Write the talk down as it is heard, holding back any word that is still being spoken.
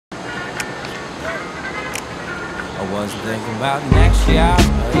I wasn't thinking about next year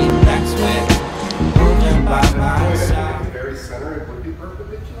or even next week. Moving by myself. Very center, it would be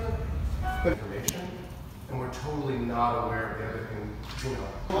perpendicular, but information, and we're totally not aware of the other thing, you know.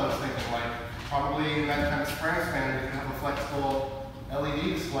 I was thinking like, probably in that kind of spring span, we could have a flexible LED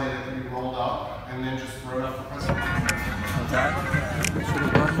display that can be rolled up and then just throw it up for presentation.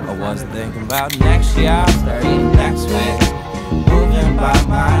 I wasn't thinking about next year or even next week. Moving by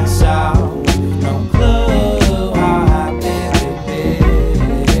myself, no clue how happy we'd be.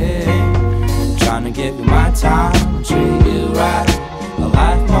 Trying to give you my time, treat you right, a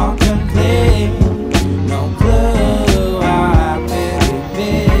life more complete. No clue how happy we'd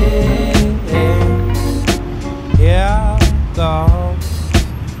be. Here goes,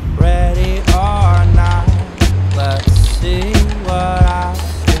 ready or not. Let's see what I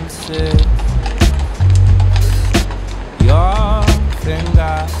can see. Your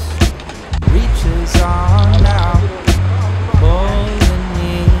finger reaches on now, pulling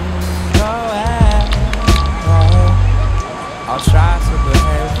me away. I'll try to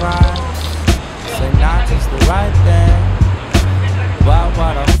behave right, say not just the right thing, but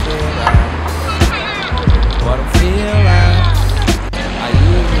what I'm feeling, what I'm feeling. I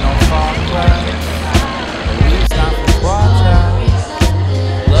usually don't fall away, at least not for water.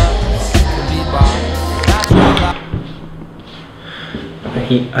 Looks can be bought, not your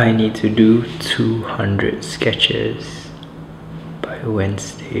I need to do 200 sketches by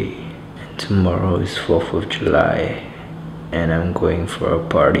Wednesday, and tomorrow is 4th of July and I'm going for a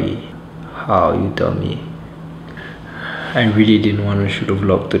party. How, you tell me? I really didn't want to shoot a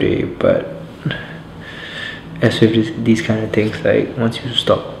vlog today, but as with these kind of things, like once you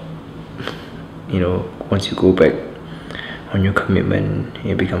stop, you know, once you go back on your commitment,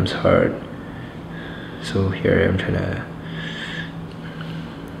 it becomes hard. So here I am trying to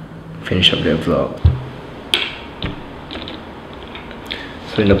finish up the vlog.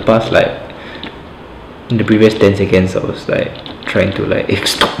 So in the past, like in the previous 10 seconds, I was like trying to like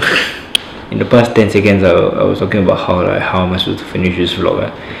stop. In the past 10 seconds, I was talking about how am I supposed to finish this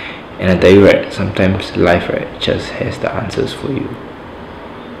vlog, and I tell you, right, sometimes life, right, just has the answers for you.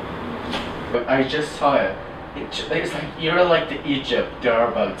 I just saw it. It's like you're like the Egypt. There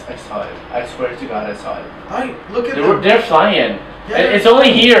are bugs. I saw it. I swear to God, I saw it. Look at them. They're flying. Yeah. It's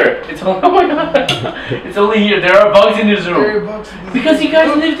only here. It's only, oh my God. It's only here. There are bugs in this room. There are bugs in this because room. you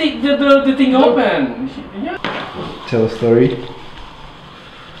guys leave the thing open. Yeah. Tell a story.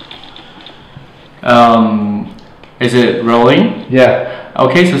 Is it rolling? Yeah.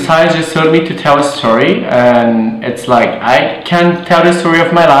 Okay, so Sai just told me to tell a story, and it's like I can tell the story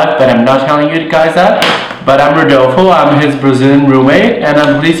of my life, but I'm not telling you guys that. But I'm Rodolfo, I'm his Brazilian roommate, and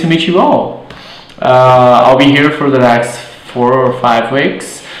I'm pleased to meet you all. I'll be here for the next 4 or 5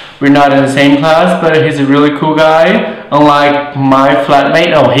 weeks. We're not in the same class, but he's a really cool guy. Unlike my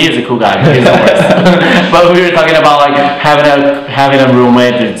flatmate, oh, he is a cool guy, but he's the worst. But we were talking about like having a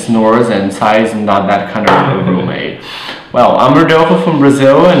roommate that snores, and Sai is not that kind of roommate. Well, I'm Rodolfo from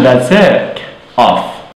Brazil, and that's it. Off.